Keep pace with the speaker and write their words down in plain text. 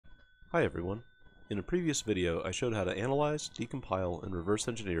Hi everyone. In a previous video, I showed how to analyze, decompile, and reverse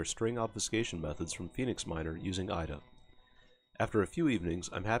engineer string obfuscation methods from PhoenixMiner using IDA. After a few evenings,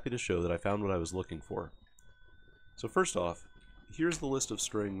 I'm happy to show that I found what I was looking for. So first off, here's the list of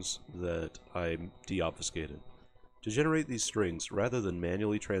strings that I deobfuscated. To generate these strings, rather than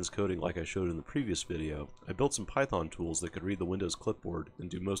manually transcoding like I showed in the previous video, I built some Python tools that could read the Windows clipboard and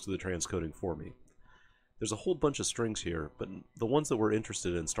do most of the transcoding for me. There's a whole bunch of strings here, but the ones that we're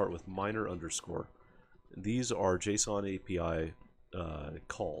interested in start with miner underscore. These are JSON API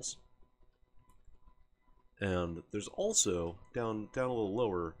calls. And there's also, down a little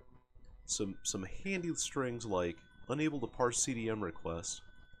lower, some handy strings like unable to parse CDM requests,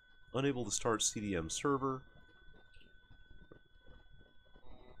 unable to start CDM server,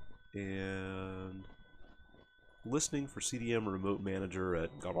 and listening for CDM remote manager at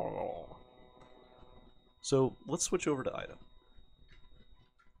So let's switch over to IDA.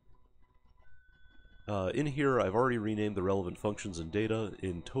 In here, I've already renamed the relevant functions and data.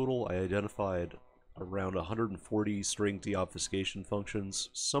 In total, I identified around 140 string deobfuscation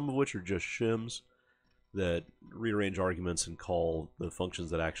functions, some of which are just shims that rearrange arguments and call the functions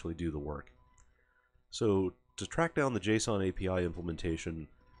that actually do the work. So to track down the JSON API implementation,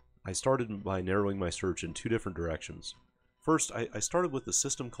 I started by narrowing my search in two different directions. First, I started with the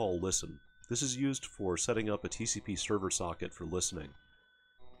system call listen. This is used for setting up a TCP server socket for listening.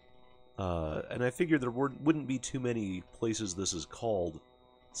 And I figured there wouldn't be too many places this is called,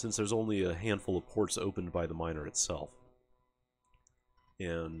 since there's only a handful of ports opened by the miner itself.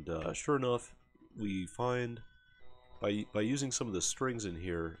 And sure enough, we find, by using some of the strings in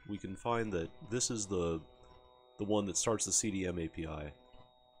here, we can find that this is the one that starts the CDM API.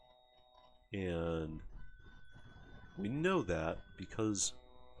 And we know that because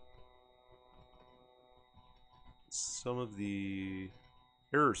some of the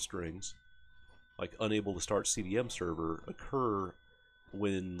error strings, like unable to start CDM server, occur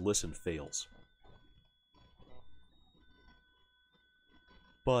when listen fails.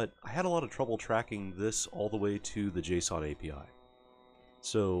 But I had a lot of trouble tracking this all the way to the JSON API.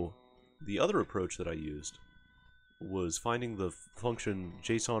 So the other approach that I used was finding the function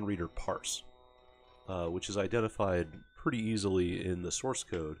JSON reader parse, which is identified pretty easily in the source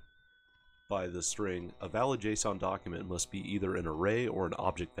code by the string, a valid JSON document must be either an array or an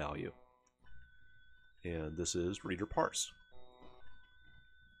object value. And this is reader parse.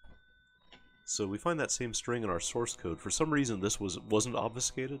 So we find that same string in our source code. For some reason this wasn't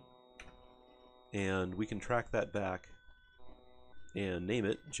obfuscated, and we can track that back and name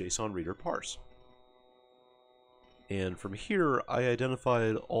it JSON reader parse. And from here I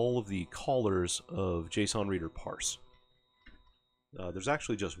identified all of the callers of JSON reader parse. There's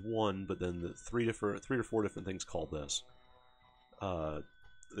actually just one, but then three to four different things called this.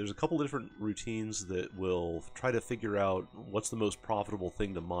 There's a couple different routines that will try to figure out what's the most profitable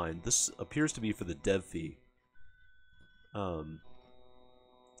thing to mine. This appears to be for the dev fee. Then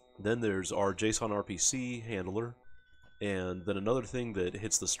there's our JSON RPC handler, and then another thing that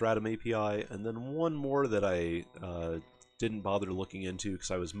hits the Stratum API, and then one more that I didn't bother looking into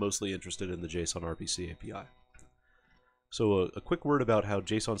because I was mostly interested in the JSON RPC API. So a quick word about how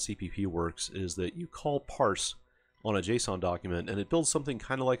JSON CPP works is that you call parse on a JSON document, and it builds something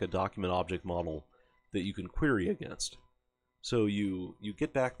kind of like a document object model that you can query against. So you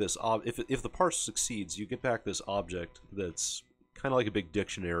get back this, if the parse succeeds, you get back this object that's kind of like a big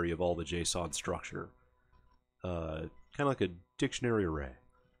dictionary of all the JSON structure. Kind of like a dictionary array.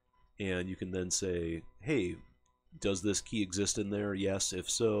 And you can then say, hey, does this key exist in there? Yes. If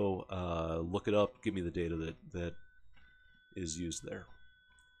so, look it up, give me the data that is used there.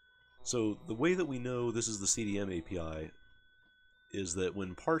 So the way that we know this is the CDM API is that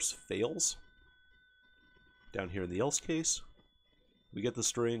when parse fails, down here in the else case, we get the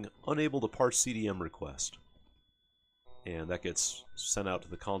string unable to parse CDM request. And that gets sent out to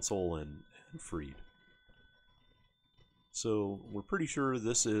the console and freed. So we're pretty sure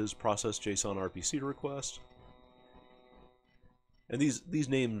this is process JSON RPC request. And these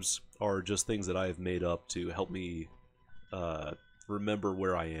names are just things that I have made up to help me remember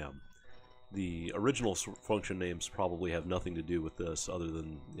where I am. The original function names probably have nothing to do with this, other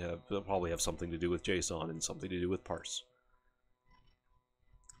than they'll probably have something to do with JSON and something to do with parse.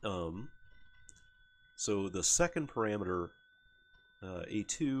 So the second parameter,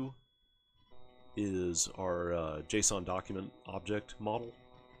 A2, is our JSON document object model,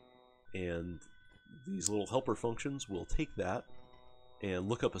 and these little helper functions will take that and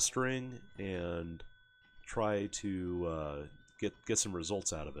look up a string and try to get some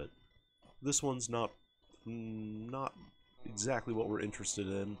results out of it. This one's not exactly what we're interested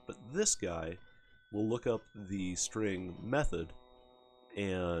in, but this guy will look up the string method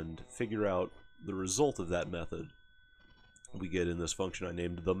and figure out the result of that method we get in this function I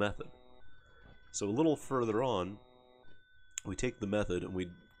named the method. So a little further on, we take the method and we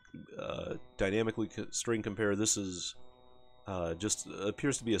dynamically string compare. This is just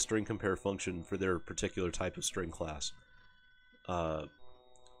appears to be a string compare function for their particular type of string class.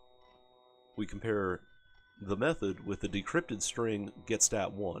 We compare the method with the decrypted string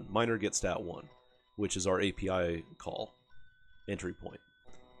getStat1, miner getStat1, which is our API call entry point.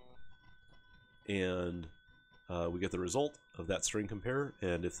 And we get the result of that string compare,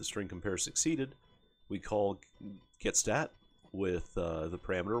 and if the string compare succeeded, we call getStat with the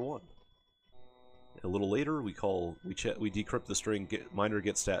parameter 1. A little later, we decrypt the string miner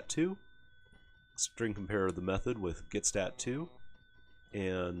getStat2, string compare the method with getStat2,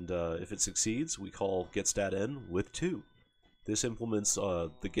 and if it succeeds, we call getStatN with 2. This implements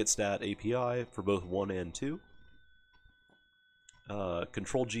the getStat API for both 1 and 2.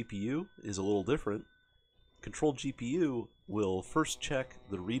 Control GPU is a little different. Control GPU will first check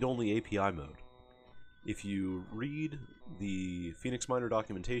the read-only API mode. If you read the PhoenixMiner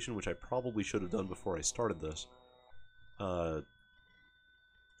documentation, which I probably should have done before I started this,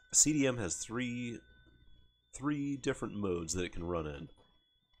 CDM has three different modes that it can run in.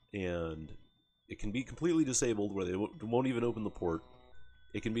 And it can be completely disabled where they won't even open the port.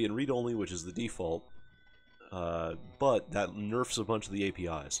 It can be in read-only, which is the default, but that nerfs a bunch of the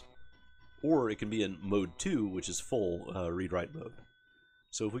APIs. Or it can be in mode 2, which is full read-write mode.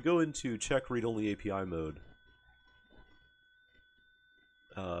 So if we go into check read-only API mode,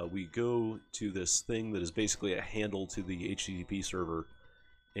 we go to this thing that is basically a handle to the HTTP server,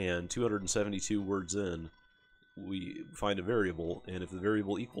 and 272 words in, we find a variable, and if the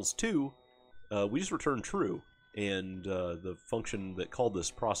variable equals 2, we just return true, and the function that called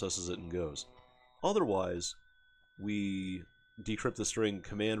this processes it and goes. Otherwise, we decrypt the string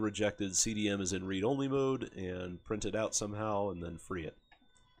command rejected, CDM is in read-only mode, and print it out somehow, and then free it.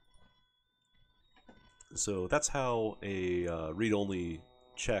 So that's how a read-only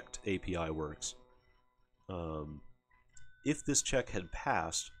checked API works. If this check had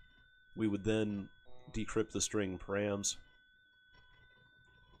passed, we would then decrypt the string params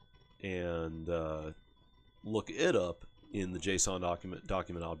and look it up in the JSON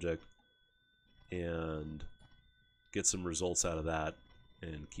document object and get some results out of that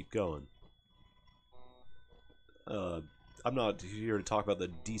and keep going. I'm not here to talk about the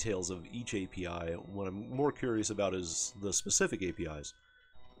details of each API. What I'm more curious about is the specific APIs.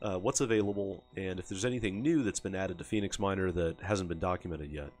 What's available, and if there's anything new that's been added to PhoenixMiner that hasn't been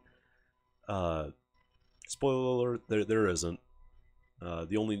documented yet. Spoiler alert, there isn't.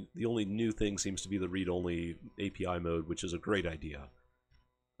 The only new thing seems to be the read-only API mode, which is a great idea.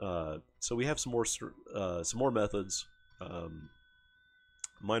 So we have some more methods.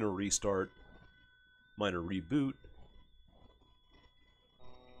 Miner restart, miner reboot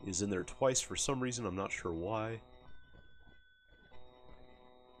is in there twice for some reason. I'm not sure why.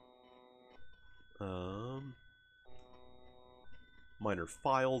 Miner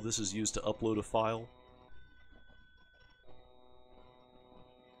file. This is used to upload a file.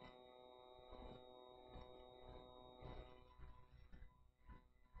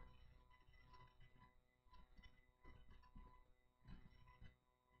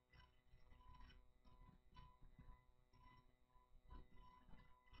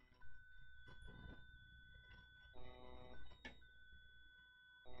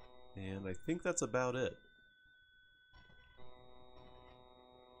 And I think that's about it.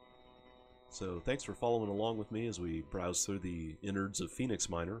 So thanks for following along with me as we browse through the innards of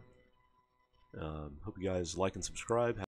PhoenixMiner. Hope you guys like and subscribe.